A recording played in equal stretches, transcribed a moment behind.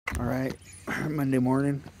Alright, Monday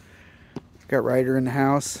morning. Got Ryder in the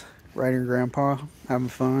house. Ryder and Grandpa having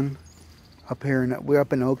fun. Up here, we're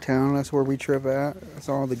up in Oaktown. That's where we trip at. That's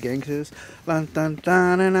all the gangsters. Dun, dun,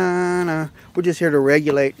 dun, dun, dun, dun. We're just here to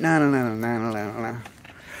regulate. Na, na, na, na, na, na, na.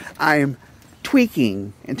 I am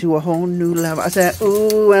tweaking into a whole new level. I said,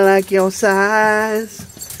 ooh, I like your size.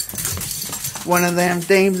 One of them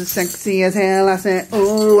dames is sexy as hell. I said,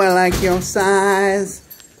 ooh, I like your size.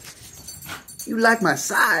 You like my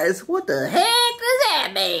size? What the heck does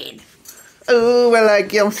that mean? Ooh, I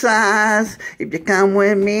like your size. If you come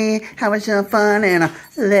with me, have some fun and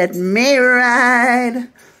let me ride.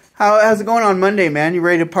 How's it going on Monday, man? You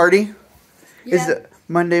ready to party? Yeah. It's the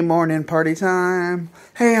Monday morning party time.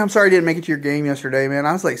 Hey, I'm sorry I didn't make it to your game yesterday, man.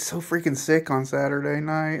 I was like so freaking sick on Saturday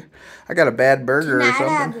night. I got a bad burger or something.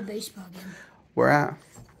 Tonight I have the baseball game. Where at?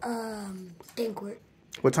 Banquet.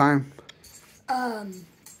 What time?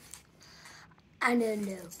 I don't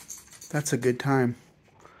know. That's a good time.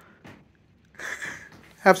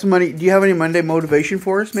 Have some money. Do you have any Monday motivation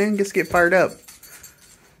for us, man? Just get fired up.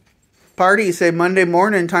 Party. Say Monday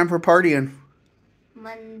morning, time for partying.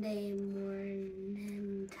 Monday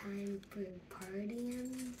morning, time for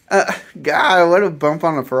partying? God, what a bump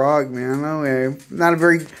on the frog, man. No way.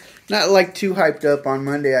 Not like too hyped up on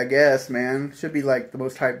Monday, I guess, man. Should be like the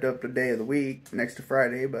most hyped up day of the week, next to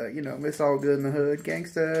Friday. But, you know, it's all good in the hood.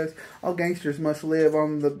 Gangsters. All gangsters must live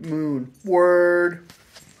on the moon. Word.